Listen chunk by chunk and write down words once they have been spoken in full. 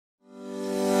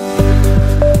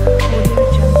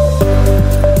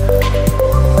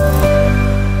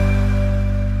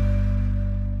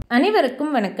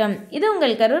அனைவருக்கும் வணக்கம். இது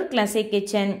உங்கள் கரூர் கிளாசிக்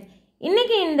கிச்சன்.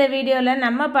 இன்னைக்கு இந்த வீடியோவில்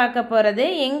நம்ம பார்க்க போகிறது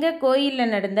எங்கள்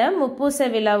கோயிலில் நடந்த முப்பூச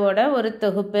விழாவோட ஒரு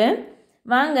தொகுப்பு.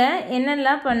 வாங்க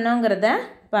என்னெல்லாம் பண்ணோங்கிறத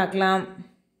பார்க்கலாம்.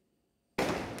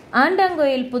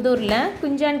 ஆண்டாங்கோயில் புதூரில்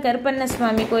குஞ்சான் கருப்பண்ண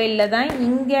சுவாமி கோயிலில் தான்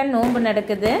இங்கே நோன்பு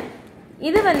நடக்குது.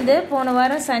 இது போன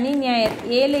வாரம் சனி ஞாயிறு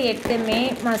 7-8 மே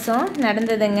மாதம்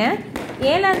நடந்ததுங்க.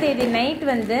 7ஆம் தேதி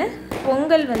நைட்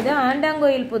பொங்கல்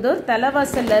ஆண்டாங்கோயில் புதூர்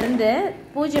தலைவாசல்லேருந்து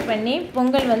பூஜை பண்ணி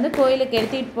பொங்கல் கோயிலுக்கு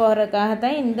எடுத்துகிட்டு போகிறதுக்காக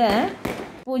தான் இந்த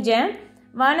பூஜை.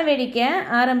 வானவேடிக்கை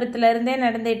ஆரம்பத்துலேருந்தே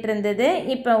நடந்துகிட்டு இருந்தது.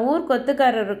 இப்போ ஊர்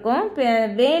கொத்துக்காரருக்கும்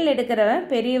வேல் எடுக்கிற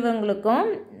பெரியவங்களுக்கும்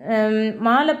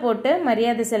மாலை போட்டு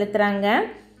மரியாதை செலுத்துகிறாங்க.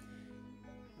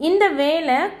 இந்த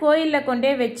வேலை கோயிலில்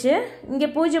கொண்டே வச்சு இங்கே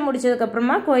பூஜை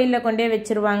முடிச்சதுக்கப்புறமா கோயிலில் கொண்டே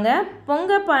வச்சுருவாங்க.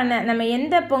 பொங்க பானை நம்ம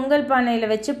எந்த பொங்கல்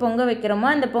பானையில் வச்சு பொங்க வைக்கிறோமோ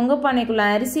அந்த பொங்க பானைக்குள்ளே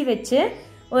அரிசி வச்சு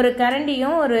ஒரு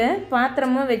கரண்டியும் ஒரு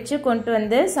பாத்திரமும் வச்சு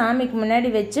கொண்டு சாமிக்கு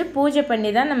முன்னாடி வச்சு பூஜை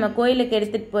பண்ணி தான் நம்ம கோயிலுக்கு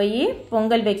எடுத்துகிட்டு போய்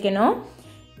பொங்கல் வைக்கணும்.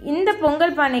 இந்த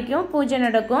பொங்கல் பானைக்கும் பூஜை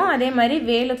நடக்கும், அதே மாதிரி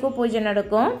வேலுக்கும் பூஜை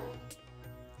நடக்கும்.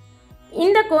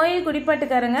 இந்த கோயில்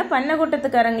குடிப்பாட்டுக்காரங்க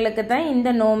பண்ணக்கூட்டத்துக்காரங்களுக்கு தான் இந்த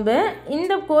நோன்பு.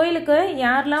 இந்த கோயிலுக்கு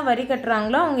யாரெல்லாம் வரி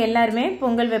கட்டுறாங்களோ அவங்க எல்லாருமே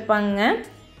பொங்கல் வைப்பாங்க.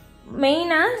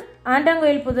 மெயினாக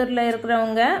ஆண்டாங்கோயில் புதூரில்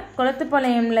இருக்கிறவங்க,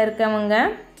 குளத்துப்பாளையமில் இருக்கவங்க,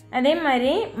 அதே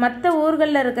மாதிரி மற்ற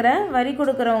ஊர்களில் இருக்கிற வரி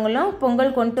கொடுக்குறவங்களும்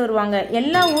பொங்கல் கொண்டு வருவாங்க.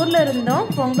 எல்லா ஊரில் இருந்தும்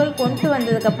பொங்கல் கொண்டு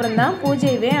வந்ததுக்கப்புறம் தான்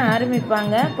பூஜையவே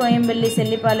ஆரம்பிப்பாங்க. கோயம்பள்ளி,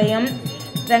 செல்லிப்பாளையம்,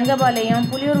 ரங்கபாளையம்,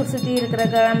 புலியூர் சுற்றி இருக்கிற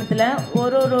கிராமத்தில்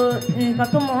ஒரு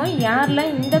பக்கமும் யாரெல்லாம்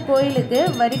இந்த கோயிலுக்கு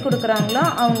வரி கொடுக்குறாங்களோ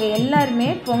அவங்க எல்லாருமே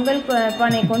பொங்கல்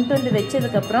பானை கொண்டு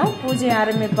வச்சதுக்கப்புறம் பூஜை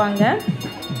ஆரம்பிப்பாங்க.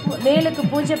 வேலுக்கு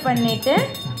பூஜை பண்ணிவிட்டு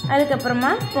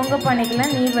அதுக்கப்புறமா பொங்கல்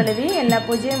பானைக்கெல்லாம் நீர் வழுவி எல்லா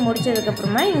பூஜையும்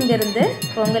முடித்ததுக்கப்புறமா இங்கேருந்து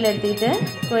பொங்கல் எடுத்துக்கிட்டு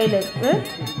கோயிலுக்கு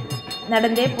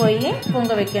நடந்தே போய்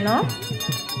பொங்க வைக்கணும்.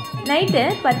 நைட்டு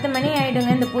 10 மணி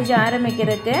ஆகிடுங்க இந்த பூஜை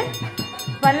ஆரம்பிக்கிறதுக்கு.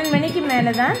 12 மணிக்கு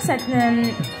மேலே தான்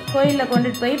கோயிலில்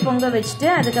கொண்டுட்டு போய் பொங்க வச்சுட்டு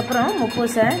அதுக்கப்புறம்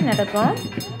முப்பூசை நடக்கும்.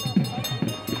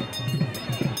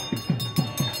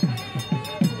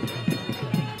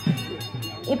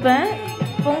 இப்போ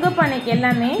பொங்க பானைக்கு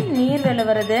எல்லாமே நீர்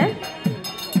விளவுறது.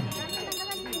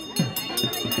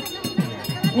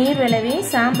 நீர் விளவி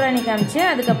சாம்பிராணி காமிச்சு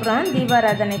அதுக்கப்புறம்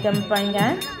தீபாராதனை காமிப்பாங்க.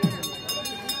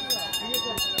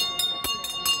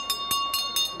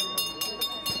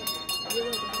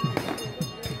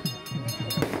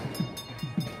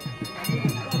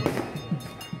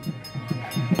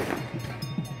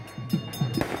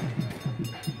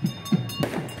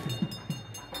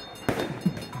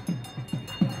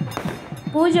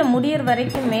 பூஜை முடிகிற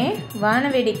வரைக்குமே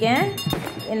வானவேடிக்கை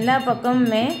எல்லா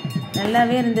பக்கமுமே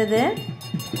நல்லாவே இருந்தது.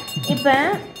 இப்போ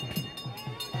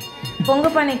பொங்க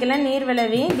பானைக்கெல்லாம் நீர்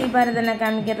விளவி தீபாராதனை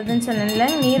காமிக்கிறதுன்னு சொன்னேன்ல,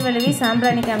 நீர் விளவி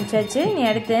சாம்பிராணி காமிச்சாச்சு. நீ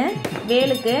அடுத்து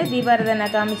வேலுக்கு தீபாராதனை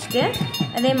காமிச்சிட்டு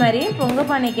அதே மாதிரி பொங்க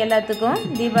பானைக்கு எல்லாத்துக்கும்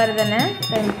தீபாராதனை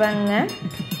காமிப்பாங்க.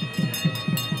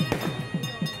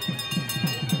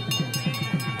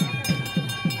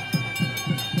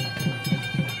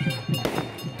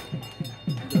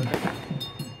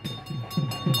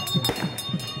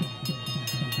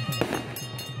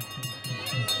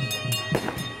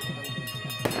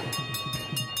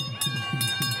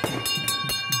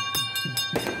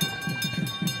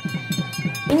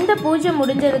 இந்த பூஜை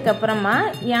முடிஞ்சதுக்கப்புறமா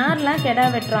யாரெல்லாம் கெடா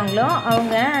வெட்டுறாங்களோ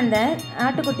அவங்க அந்த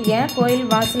ஆட்டுக்குட்டியை கோயில்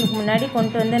வாசலுக்கு முன்னாடி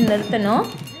கொண்டு நிறுத்தணும்.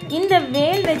 இந்த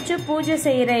வேல் வச்சு பூஜை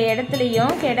செய்கிற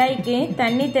இடத்துலையும் கெடாய்க்கு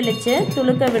தண்ணி தெளித்து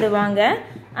துளுக்க விடுவாங்க.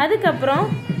 அதுக்கப்புறம்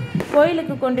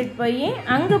கோயிலுக்கு கொண்டுட்டு போய்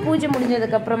அங்கே பூஜை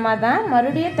முடிஞ்சதுக்கப்புறமா தான்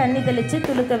மறுபடியும் தண்ணி தெளித்து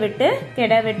துளுக்க விட்டு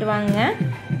கெடா வெட்டுவாங்க.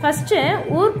 ஃபஸ்ட்டு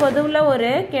ஊர் பொதுவில் ஒரு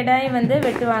கெடாய்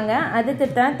வெட்டுவாங்க, அதுக்கு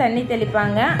தான் தண்ணி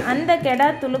தெளிப்பாங்க. அந்த கெடா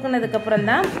துளுக்குனதுக்கப்புறம்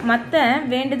தான் மற்ற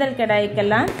வேண்டுதல்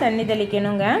கெடாய்க்கெல்லாம் தண்ணி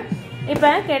தெளிக்கணுங்க.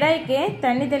 இப்போ கெடாய்க்கு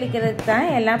தண்ணி தெளிக்கிறதுக்கு தான்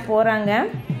எல்லாம் போகிறாங்க.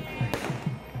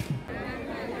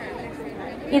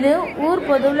 இது ஊர்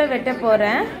பொதுவில் வெட்ட போகிற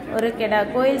ஒரு கெடா,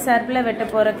 கோயில் சார்பில் வெட்ட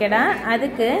போகிற கெடா.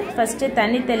 அதுக்கு ஃபஸ்ட்டு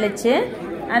தண்ணி தெளித்து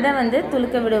அதை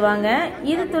துளுக்க விடுவாங்க.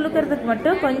 இது துளுக்கிறதுக்கு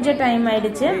மட்டும் கொஞ்சம் டைம்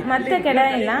ஆயிடுச்சு. மற்ற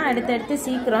கெடாயெல்லாம் அடுத்தடுத்து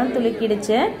சீக்கிரம்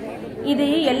துளுக்கிடுச்சு. இது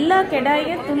எல்லா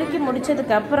கெடாயும் துளுக்கி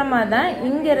முடிச்சதுக்கு அப்புறமா தான்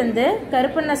இங்கேருந்து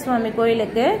கருப்பண்ண சுவாமி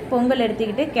கோயிலுக்கு பொங்கல்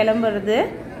எடுத்துக்கிட்டு கிளம்புறது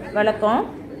வழக்கம்.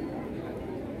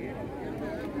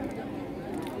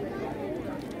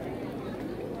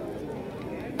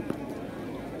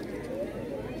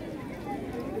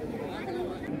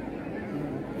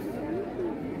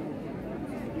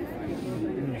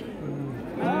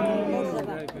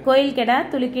 கோயில் கெடா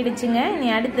துளுக்கிடுச்சுங்க. நீ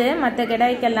அடுத்து மற்ற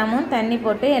கெடாய்க்கெல்லாமும் தண்ணி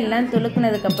போட்டு எல்லாம்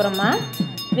துளுக்குனதுக்கப்புறமா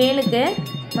வேலுக்கு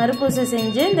மறுபூசை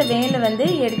செஞ்சு இந்த வேலை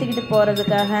எடுத்துக்கிட்டு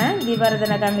போகிறதுக்காக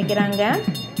தீபாராதனை காமிக்கிறாங்க.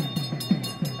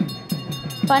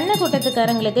 பண்ணை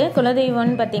கூட்டத்துக்காரங்களுக்கு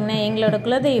குலதெய்வம்னு பார்த்திங்கன்னா எங்களோட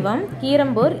குலதெய்வம்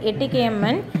கீரம்பூர்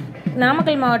எட்டிக்கையம்மன்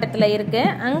நாமக்கல் மாவட்டத்தில்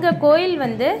இருக்குது. அங்கே கோயில்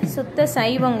வந்து சுத்த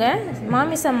சைவங்க.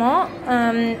 மாமிசமோ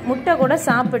முட்டை கூட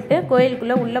சாப்பிட்டு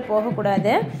கோயிலுக்குள்ளே உள்ளே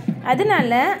போகக்கூடாது.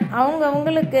 அதனால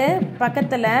அவங்களுக்கு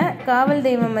பக்கத்தில் காவல்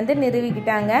தெய்வம் வந்து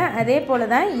நிறுவிக்கிட்டாங்க. அதே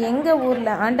போல் தான் எங்கள்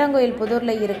ஊரில் ஆண்டாங்கோயில்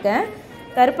புதூரில் இருக்க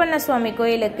கருப்பண்ண சுவாமி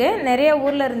கோயிலுக்கு நிறைய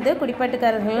ஊரில் இருந்து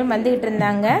குடிப்பாட்டுக்காரர்கள் வந்துக்கிட்டு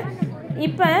இருந்தாங்க.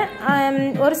 இப்போ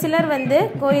ஒரு சிலர் வந்து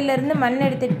கோயிலேருந்து மண்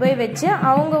எடுத்துகிட்டு போய் வச்சு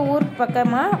அவங்க ஊர்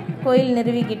பக்கமாக கோயில்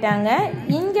நிறுவிக்கிட்டாங்க.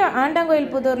 இங்கே ஆண்டாங்கோயில்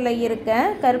புதூரில் இருக்க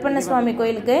கருப்பண்ண சுவாமி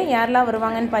கோயிலுக்கு யாரெல்லாம்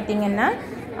வருவாங்கன்னு பார்த்தீங்கன்னா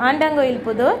ஆண்டாங்கோயில்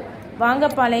புதூர்,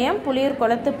 வாங்கப்பாளையம், புலியூர்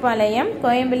கொளத்துப்பாளையம்,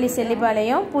 கோயம்பள்ளி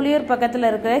செல்லிப்பாளையம், புலியூர் பக்கத்தில்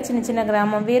இருக்கிற சின்ன சின்ன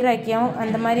கிராமம் வீராக்கியம்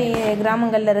அந்த மாதிரி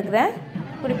கிராமங்களில் இருக்கிற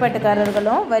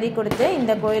குடிப்பாட்டுக்காரர்களும் வரி கொடுத்து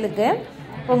இந்த கோயிலுக்கு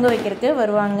பொங்க வைக்கிறதுக்கு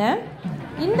வருவாங்க.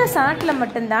 இந்த சாட்டில்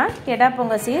மட்டும்தான் கெடா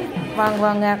பொங்கல் சீர்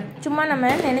வாங்குவாங்க. சும்மா நம்ம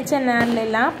நினச்ச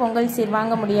நாள்லாம் பொங்கல் சீர்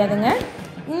வாங்க முடியாதுங்க.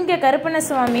 இங்கே கருப்பண்ண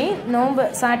சுவாமி நோன்பு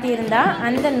சாட்டி இருந்தால்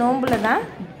அந்த நோம்பில் தான்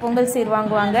பொங்கல் சீர்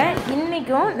வாங்குவாங்க.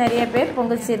 இன்றைக்கும் நிறைய பேர்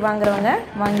பொங்கல் சீர் வாங்குறவங்க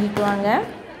வாங்கிக்குவாங்க.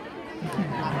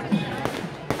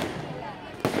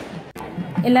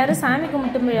 எல்லோரும் சாமி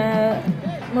கும்பிட்டு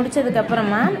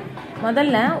முடித்ததுக்கப்புறமா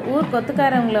முதல்ல ஊர்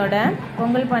கொத்துக்காரங்களோட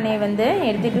பொங்கல் பானையை வந்து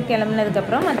எடுத்துகிட்டு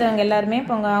கிளம்புனதுக்கப்புறம் மற்றவங்க எல்லாருமே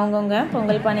அவங்கவுங்க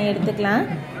பொங்கல் பானையை எடுத்துக்கலாம்.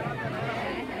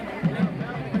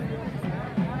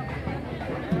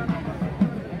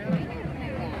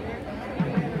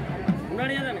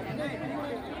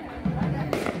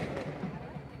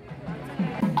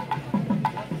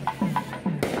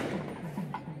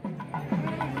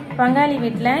 பங்காளி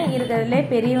வீட்டில் இருக்கிறதுலே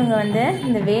பெரியவங்க வந்து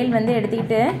இந்த வேல் வந்து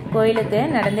எடுத்துக்கிட்டு கோயிலுக்கு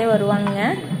நடந்தே வருவாங்க.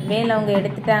 வேல் அவங்க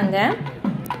எடுத்துட்டாங்க.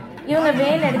 இவங்க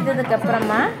வேல்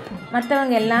எடுத்ததுக்கப்புறமா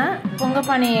மற்றவங்க எல்லாம்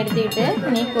பொங்கப்பானையை எடுத்துக்கிட்டு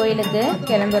நீ கோயிலுக்கு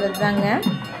கிளம்புறது தாங்க.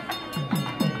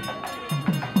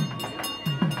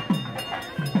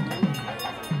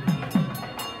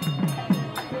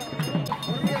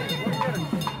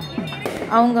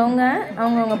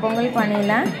 அவங்கவுங்க பொங்கல்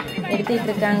பானையெல்லாம்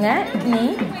எடுத்துக்கிட்டு இருக்காங்க. நீ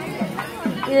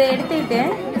இதை எடுத்துக்கிட்டு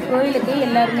கோயிலுக்கு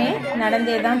எல்லாருமே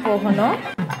நடந்தே தான் போகணும்.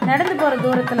 நடந்து போகிற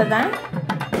தூரத்தில் தான்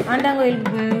ஆண்டாங்கோயில்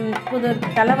புதூர்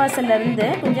தலைவாசல்லேருந்து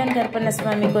குஞ்சான் கருப்பண்ண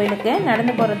சுவாமி கோயிலுக்கு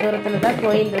நடந்து போகிற தூரத்தில் தான்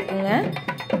கோயில் இருக்குங்க.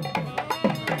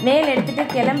 வேல் எடுத்துகிட்டு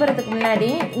கிளம்புறதுக்கு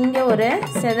முன்னாடி இங்கே ஒரு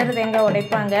செதற தேங்காய்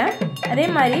உடைப்பாங்க. அதே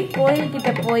மாதிரி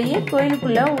கோயில்கிட்ட போய்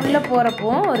கோயிலுக்குள்ளே உள்ளே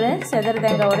போகிறப்போ ஒரு செதற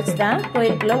தேங்காய் உடைச்சி தான்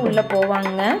கோயிலுக்குள்ளே உள்ளே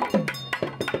போவாங்க.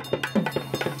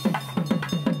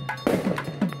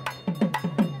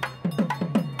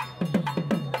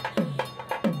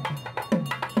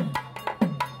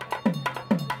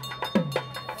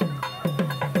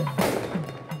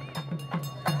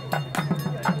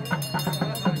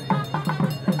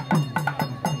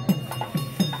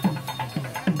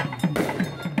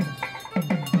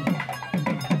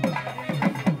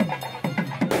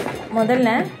 முதல்ல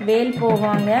வேல்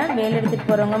போவாங்க. வேல் எடுத்துகிட்டு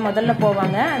போகிறவங்க முதல்ல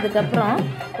போவாங்க. அதுக்கப்புறம்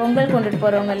பொங்கல் கொண்டுட்டு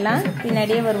போகிறவங்கெல்லாம்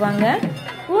பின்னாடியே வருவாங்க.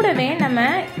 கூடவே நம்ம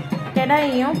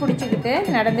கெடாயையும் பிடிச்சிக்கிட்டு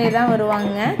நடந்தே தான்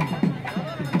வருவாங்க.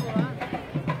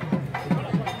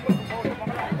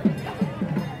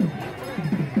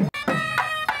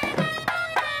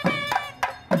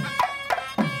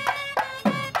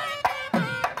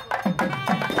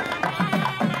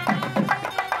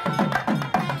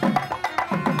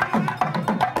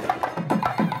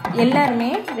 எல்லாருமே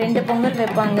 2 பொங்கல்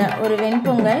வைப்பாங்க. ஒரு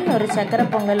வெண்பொங்கல், ஒரு சக்கரை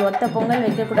பொங்கல். ஒத்த பொங்கல்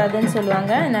வைக்கக்கூடாதுன்னு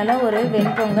சொல்லுவாங்க. அதனால் ஒரு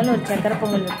வெண்பொங்கல், ஒரு சக்கரை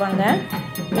பொங்கல் வைப்பாங்க.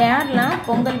 யாரெல்லாம்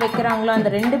பொங்கல் வைக்கிறாங்களோ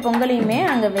அந்த 2 பொங்கலையுமே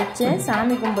அங்கே வச்சு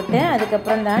சாமி கும்பிட்டு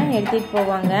அதுக்கப்புறம் தான் எடுத்துகிட்டு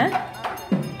போவாங்க.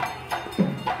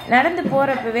 நடந்து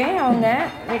போகிறப்பவே அவங்க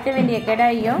வெட்ட வேண்டிய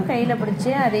கெடாயையும் கையில்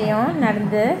பிடிச்சி அதையும்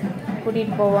நடந்து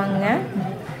கூட்டிகிட்டு போவாங்க.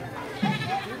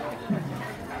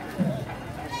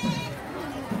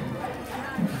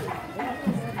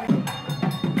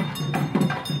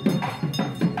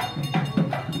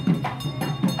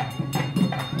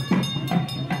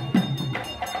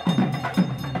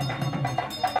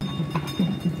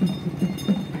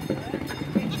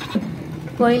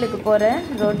 கோயிலுக்கு போகிற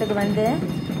ரோட்டுக்கு வந்து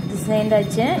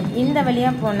சேர்ந்தாச்சு. இந்த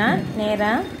வழியாக போனால்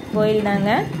நேராக கோயில் தாங்க.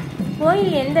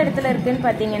 கோயில் எந்த இடத்துல இருக்குதுன்னு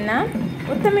பார்த்தீங்கன்னா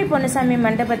உத்தமி பொன்னுசாமி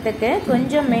மண்டபத்துக்கு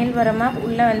கொஞ்சம் மேல்வரமாக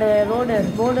உள்ள அந்த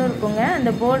போர்டு இருக்குங்க.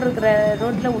 அந்த போர்டு இருக்கிற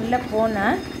ரோட்டில் உள்ளே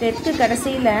போனால் தெற்கு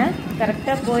கடைசியில்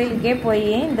கரெக்டாக கோயிலுக்கே போய்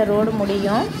இந்த ரோடு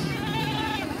முடியும்.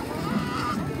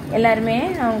 எல்லாருமே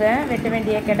அவங்க வெட்ட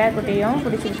வேண்டிய கெடா குட்டியும்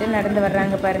பிடிச்சிக்கிட்டு நடந்து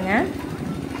வர்றாங்க பாருங்கள்.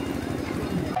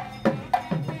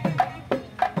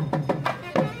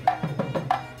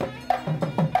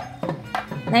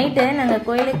 நைட்டு நாங்கள்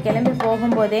கோயிலுக்கு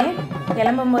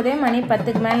கிளம்பும் போதே மணி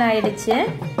 10க்கு மேலே ஆயிடுச்சு.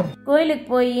 கோயிலுக்கு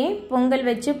போய் பொங்கல்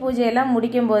வச்சு பூஜையெல்லாம்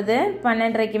முடிக்கும்போது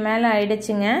 12:30க்கு மேலே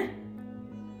ஆயிடுச்சுங்க.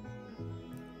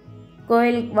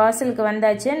 கோயில் வாசலுக்கு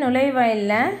வந்தாச்சு.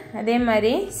 நுழைவாயிலில் அதே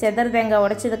மாதிரி செதர் தேங்காய்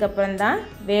உடைச்சதுக்கப்புறம் தான்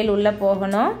வேல் உள்ளே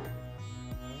போகணும்.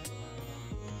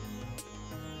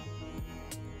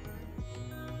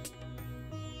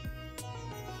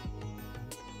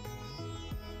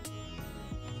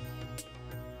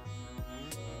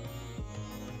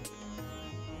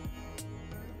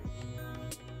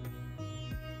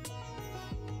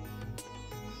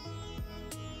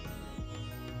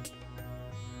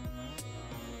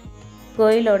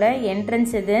 கோயிலோட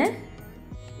என்ட்ரன்ஸ் இது.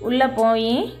 உள்ளே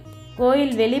போய்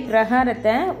கோயில் வெளி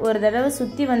பிரகாரத்தை ஒரு தடவை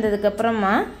சுற்றி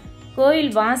வந்ததுக்கப்புறமா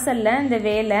கோயில் வாசலில் இந்த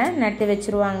வேலை நட்டு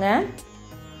வச்சுருவாங்க.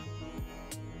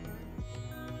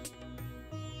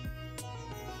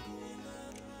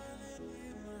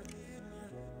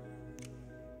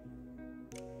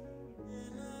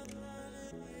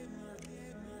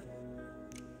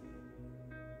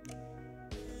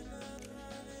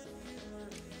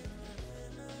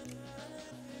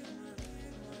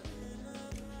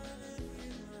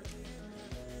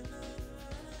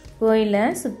 கோயிலை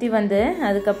சுற்றி வந்து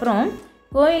அதுக்கப்புறம்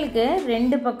கோயிலுக்கு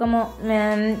 2 பக்கமும்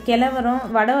கிழவரும்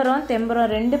வடவரும்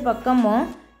தெம்பரம் 2 பக்கமும்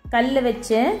கல்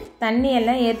வச்சு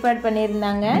தண்ணியெல்லாம் ஏற்பாடு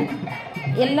பண்ணியிருந்தாங்க.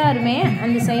 எல்லாருமே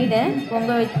அந்த சைடு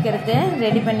பொங்க வைக்கிறதுக்கு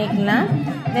ரெடி பண்ணிக்கலாம்.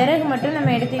 விறகு மட்டும்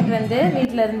நம்ம எடுத்துகிட்டு வந்து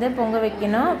வீட்டில் இருந்து பொங்க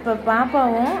வைக்கணும். இப்போ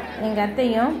பாப்பாவும் எங்கள்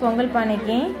அத்தையும் பொங்கல்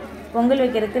பானைக்கு பொங்கல்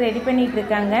வைக்கிறதுக்கு ரெடி பண்ணிகிட்டு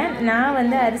இருக்காங்க. நான்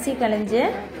வந்து அரிசி களைஞ்சு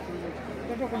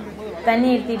தண்ணி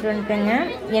எடுத்துகிட்டு வந்துட்டேங்க.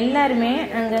 எல்லாருமே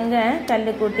அங்கங்கே கல்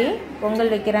கூட்டி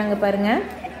பொங்கல் வைக்கிறாங்க பாருங்கள்.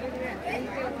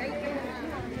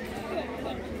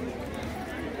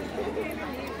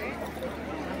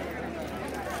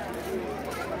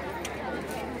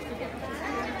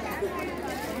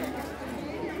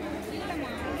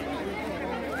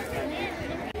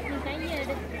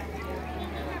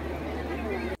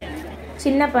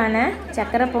 சின்ன பானை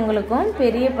சக்கரை பொங்கலுக்கும்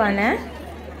பெரிய பானை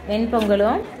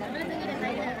வெண்பொங்கலும்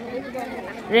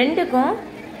 2க்கும்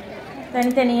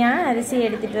தனித்தனியாக அரிசி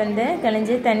எடுத்துகிட்டு வந்து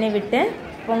களைஞ்சி தண்ணி விட்டு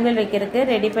பொங்கல் வைக்கிறதுக்கு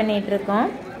ரெடி பண்ணிகிட்டு இருக்கோம்.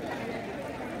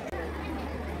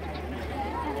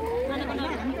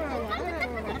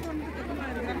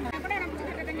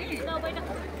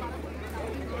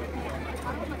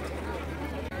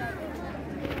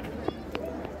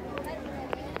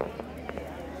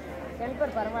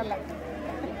 பரவாயில்ல.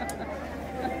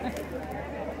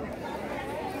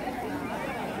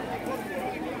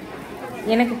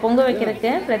 எனக்கு பொங்கல்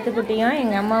வைக்கிறதுக்கு பிரத்துக்குட்டியும்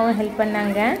எங்கள் அம்மாவும் ஹெல்ப்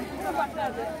பண்ணாங்க.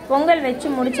 பொங்கல் வச்சு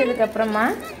முடிச்சதுக்கப்புறமா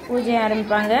பூஜை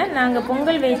ஆரம்பிப்பாங்க. நாங்கள்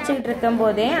பொங்கல் வச்சுக்கிட்டு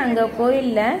இருக்கும்போதே அங்கே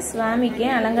கோயிலில் சுவாமிக்கு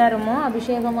அலங்காரமும்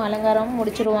அலங்காரமும்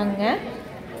முடிச்சிடுவாங்க.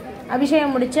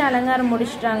 அபிஷேகம் முடித்து அலங்காரம்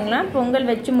முடிச்சிட்டாங்களாம். பொங்கல்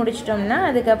வச்சு முடிச்சிட்டோம்னா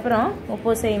அதுக்கப்புறம்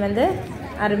பூசை வந்து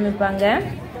ஆரம்பிப்பாங்க.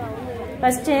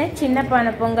 ஃபஸ்ட்டு சின்ன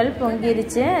பானை பொங்கல்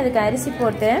பொங்கிருச்சு. அதுக்கு அரிசி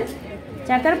போட்டு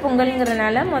சக்கரை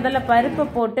பொங்கலுங்கிறனால முதல்ல பருப்பை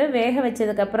போட்டு வேக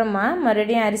வச்சதுக்கப்புறமா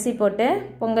மறுபடியும் அரிசி போட்டு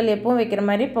பொங்கல் எப்பவும் வைக்கிற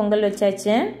மாதிரி பொங்கல்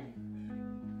வச்சாச்சு.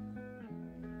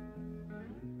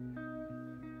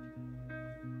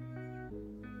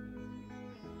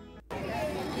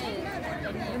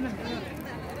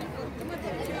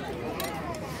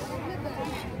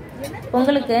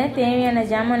 பொங்கலுக்கு தேவையான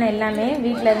ஜாமான் எல்லாமே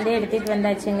வீட்டில் இருந்தே எடுத்துகிட்டு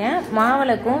வந்தாச்சுங்க.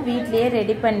 மாவிளக்கும் வீட்லேயே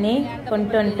ரெடி பண்ணி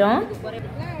கொண்டு வந்துட்டோம்.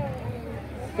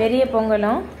 பெரிய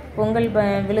பொங்கலும் பொங்கல்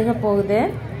விழுக போகுது.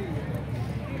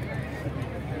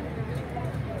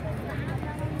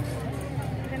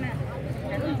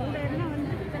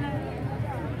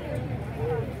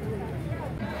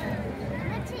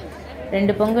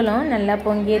 ரெண்டு பொங்கலும் நல்லா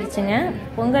பொங்கிருச்சுங்க.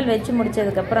 பொங்கல் வச்சு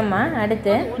முடிச்சதுக்கப்புறமா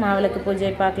அடுத்து மாவிளக்கு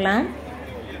பூஜை பார்க்கலாம்.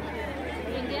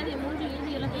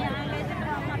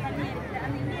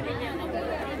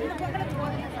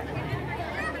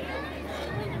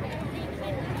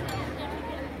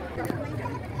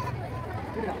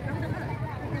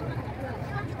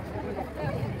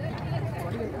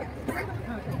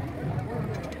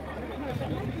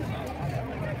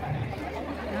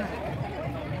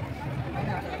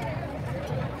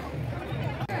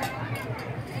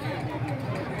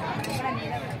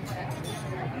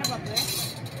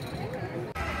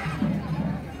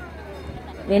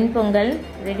 வெண்பொங்கல்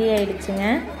ரெடி ஆயிடுச்சுங்க.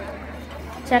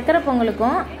 சக்கரை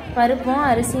பொங்கலுக்கும் பருப்பும்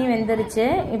அரிசியும் வெந்துருச்சு.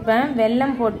 இப்போ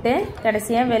வெல்லம் போட்டு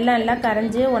கடைசியாக வெல்லம் எல்லாம்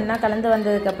கரைஞ்சி ஒன்றா கலந்து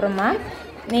வந்ததுக்கப்புறமா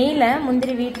நெய்யில்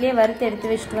முந்திரி வீட்டிலே வறுத்து எடுத்து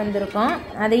வச்சுட்டு வந்திருக்கோம்.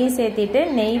 அதையும் சேர்த்திட்டு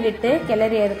நெய் விட்டு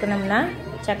கிளறி எடுக்கணும்னா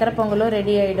சக்கரை பொங்கலும்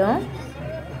ரெடி ஆகிடும்.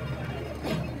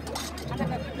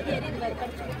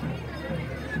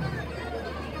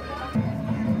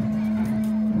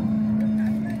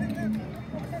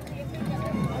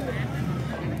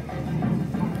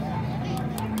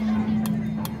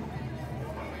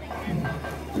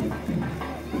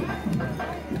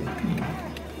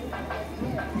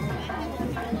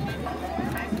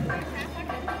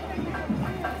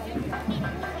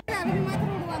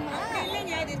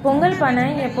 பொங்கல் பானை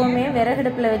எப்போவுமே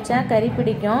விறகடுப்பில் வச்சா கறி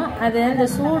பிடிக்கும். அது அந்த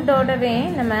சூடோடவே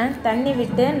நம்ம தண்ணி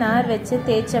விட்டு நார் வச்சு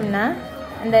தேய்ச்சோம்னா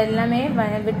அந்த எல்லாமே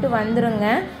விட்டு வந்துடுங்க.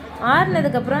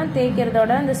 ஆறுனதுக்கப்புறம்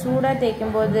தேய்க்கிறதோட அந்த சூடாக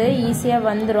தேய்க்கும் போது ஈஸியாக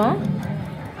வந்துடும்.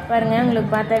 பாருங்கள்,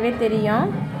 உங்களுக்கு பார்த்தாவே தெரியும்.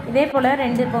 இதே போல்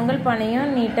 2 பொங்கல்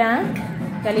பானையும் நீட்டாக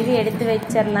கழுவி எடுத்து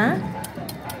வச்சிடலாம்.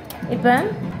 இப்போ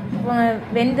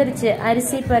வெந்துருச்சு.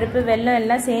 அரிசி, பருப்பு, வெல்லம்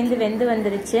எல்லாம் சேர்ந்து வெந்து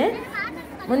வந்துருச்சு.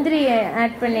 முந்திரியை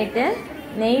ஆட் பண்ணிவிட்டு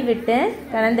நெய் விட்டு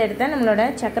கலந்து எடுத்தால் நம்மளோட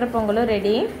சக்கரை பொங்கலும்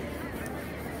ரெடி.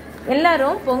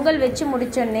 எல்லோரும் பொங்கல் வச்சு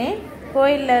முடித்தோடனே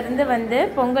கோயிலேருந்து வந்து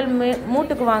பொங்கல்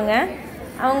மூட்டுக்குவாங்க.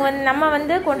 அவங்க நம்ம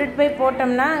கொண்டுட்டு போய்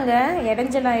போட்டோம்னா அங்கே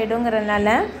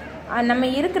இடைஞ்சலாகிடுங்கிறனால நம்ம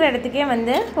இருக்கிற இடத்துக்கே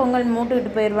பொங்கல்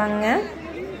மூட்டுக்கிட்டு போயிடுவாங்க.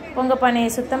 பொங்கல் பானையை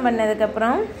சுத்தம்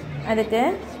பண்ணதுக்கப்புறம் அதுக்கு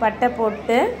பட்டை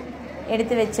போட்டு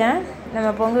எடுத்து வச்சா நம்ம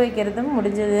பொங்க வைக்கிறதும்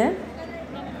முடிஞ்சது.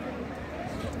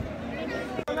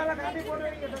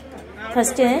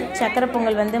 ஃபஸ்ட்டு சக்கரை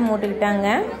பொங்கல் மூட்டுக்கிட்டாங்க.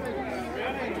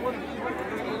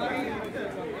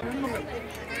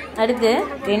 அடுத்து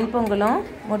வெண்பொங்கலும்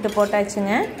மூட்டு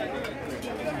போட்டாச்சுங்க.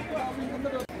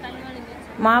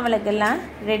 மாவிளக்கெல்லாம்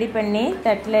ரெடி பண்ணி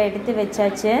தட்டில் எடுத்து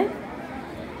வச்சாச்சு.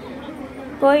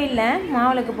 கோயிலில்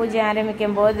மாவிளக்கு பூஜை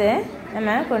ஆரம்பிக்கும் போது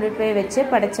நம்ம கொண்டு போய் வச்சு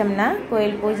படைச்சோம்னா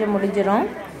கோயில் பூஜை முடிஞ்சிடும்.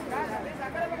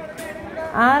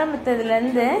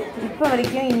 ஆரம்பித்ததுலேருந்து இப்போ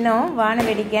வரைக்கும் இன்னும் வான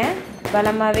வேடிக்கை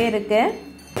பலமாகவே இருக்குது.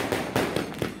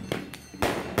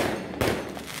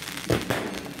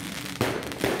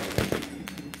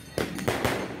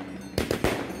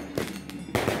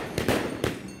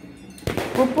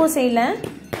 உப்பூசையில்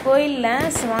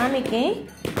கோயிலில் சுவாமிக்கு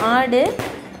ஆடு,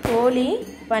 கோழி,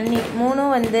 பன்னி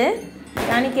 3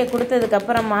 காணிக்கை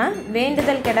கொடுத்ததுக்கப்புறமா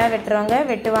வேண்டுதல் கெடா வெட்டுறவங்க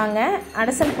வெட்டுவாங்க,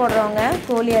 அடசல் போடுறவங்க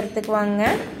கோழி அறுத்துக்குவாங்க.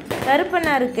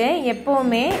 கருப்பனாருக்கு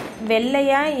எப்போவுமே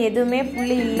வெள்ளையாக எதுவுமே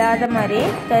புள்ளி இல்லாத மாதிரி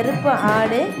கருப்பு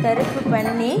ஆடு, கருப்பு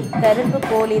பன்னி, கருப்பு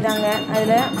கோழி தாங்க.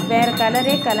 அதில் வேறு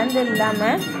கலரே கலந்து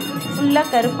இல்லாமல்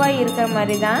ஃபுல்லாக கருப்பாக இருக்கிற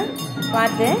மாதிரி தான்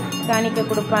பார்த்து காணிக்கை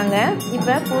கொடுப்பாங்க.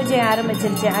 இப்போ பூஜை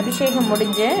ஆரம்பிச்சிருச்சு. அபிஷேகம்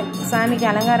முடிஞ்சு சாமிக்கு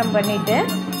அலங்காரம் பண்ணிவிட்டு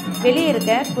வெளியே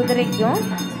இருக்க குதிரைக்கும்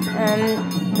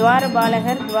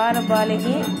துவாரபாலகர்,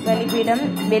 துவாரபாலகி, பலிபீடம்,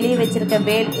 வெளியே வச்சுருக்க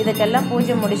வேல் இதுக்கெல்லாம்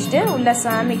பூஜை முடிச்சுட்டு உள்ள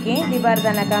சாமிக்கு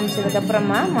தீபாரதனை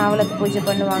காமிச்சதுக்கப்புறமா மாவிளக்கு பூஜை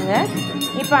பண்ணுவாங்க.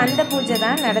 இப்போ அந்த பூஜை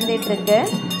தான் நடந்துகிட்ருக்கு.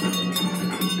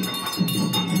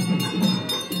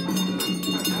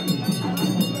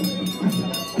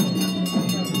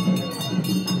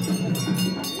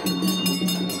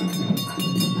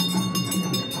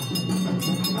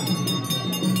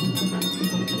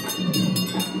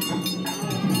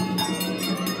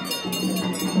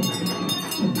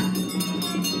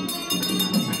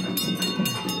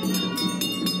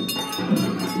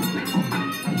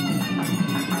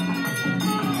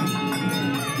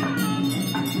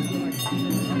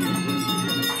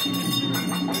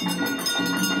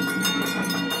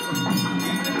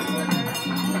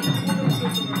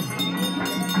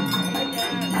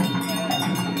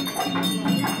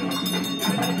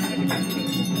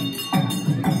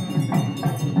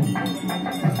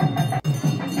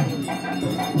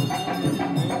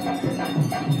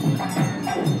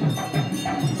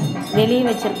 வெளியே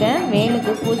வச்சிருக்க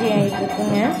வேலுக்கு பூஜை ஆகிட்டு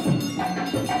இருக்குங்க.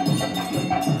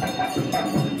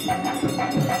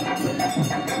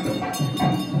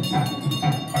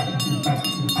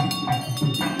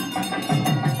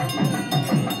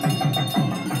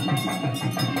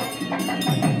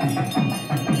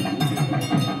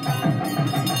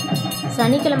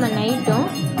 சனிக்கிழமை நைட்டும்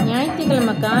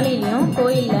ஞாயிற்றுக்கிழமை காலையிலையும்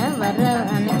கோயிலில் வர்ற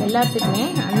எல்லாத்துக்குமே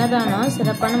அன்னதானம்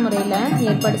சிறப்பான முறையில்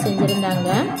ஏற்பாடு செஞ்சுருந்தாங்க.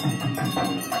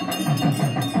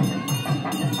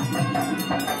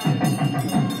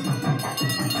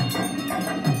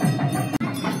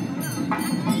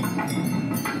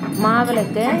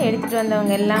 மாவிளக்கு எடுத்துகிட்டு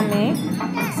வந்தவங்க எல்லாமே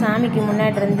சாமிக்கு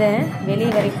முன்னாடி இருந்து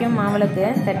வெளியே வரைக்கும் மாவிளக்கு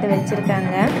தட்டு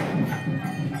வச்சுருக்காங்க.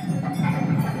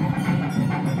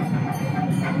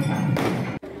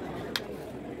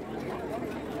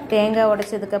 தேங்காய்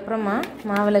உடைச்சதுக்கப்புறமா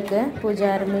மாவிளக்கு பூஜை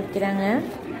ஆரம்பிக்கிறாங்க.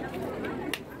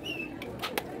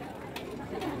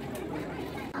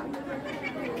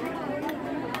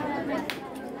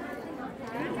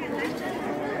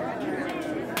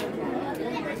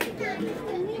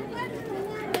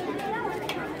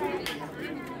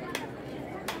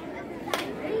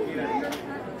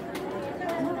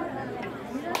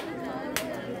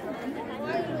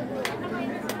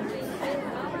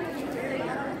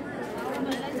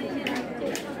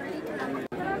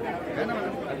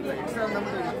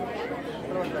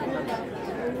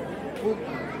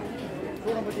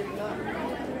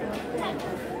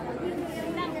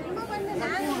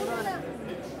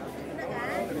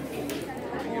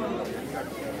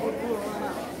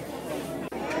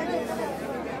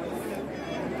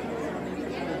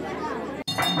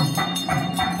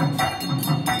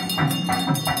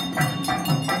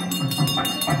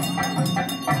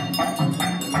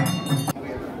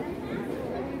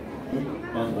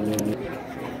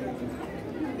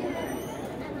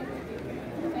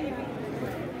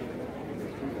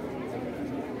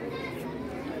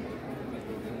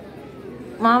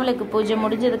 மாவிளக்கு பூஜை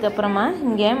முடிஞ்சதுக்கப்புறமா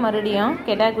இங்கே மறுபடியும்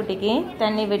கெடா குட்டிக்கு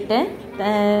தண்ணி விட்டு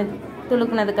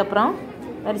துளுக்குனதுக்கப்புறம்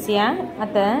வரிசையாக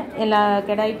மற்ற எல்லா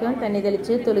கெடாய்க்கும் தண்ணி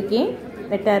தெளித்து துளுக்கி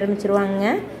வெட்ட ஆரம்பிச்சிருவாங்க.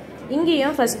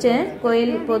 இங்கேயும் ஃபஸ்ட்டு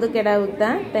கோயில் பொது கெடாவுக்கு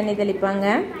தான் தண்ணி தெளிப்பாங்க.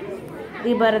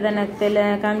 தீபாரதனத்தில்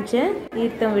காமிச்சு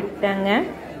தீர்த்தம் விட்டாங்க.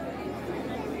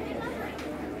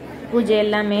 பூஜை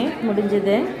எல்லாமே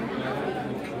முடிஞ்சது.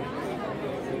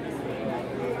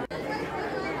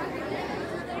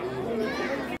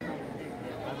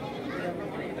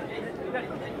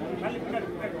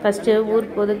 ஃபஸ்ட்டு ஊர்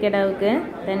பொது கெடாவுக்கு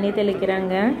தண்ணி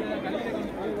தெளிக்கிறாங்க.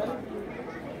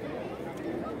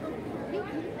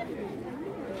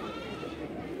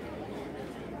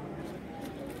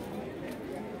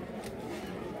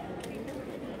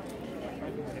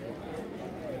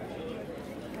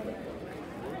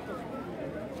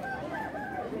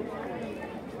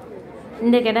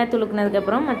 இந்த கெடா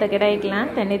துளுக்குனதுக்கப்புறம் மற்ற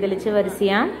கெடாய்க்கெலாம் தண்ணி தெளித்து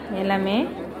வரிசையாக எல்லாமே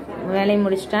வேலையை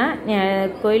முடிச்சிட்டா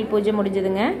கோயில் பூஜை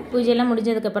முடிஞ்சதுங்க. பூஜையெல்லாம்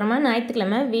முடிஞ்சதுக்கப்புறமா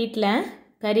ஞாயிற்றுக்கிழமை வீட்டில்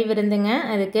கறி விருந்துங்க.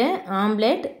 அதுக்கு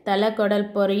ஆம்லெட், தலை குடல்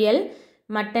பொரியல்,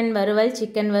 மட்டன் வறுவல்,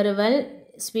 சிக்கன் வறுவல்,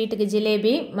 ஸ்வீட்டுக்கு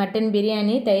ஜிலேபி, மட்டன்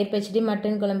பிரியாணி, தயிர் பச்சடி,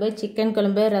 மட்டன் குழம்பு, சிக்கன்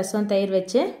குழம்பு, ரசம், தயிர்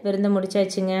வச்சு விருந்து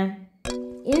முடிச்சாச்சுங்க.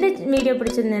 இந்த வீடியோ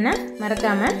பிடிச்சிருந்ததுன்னா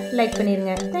மறக்காமல் லைக்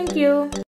பண்ணிடுங்க. தேங்க்யூ.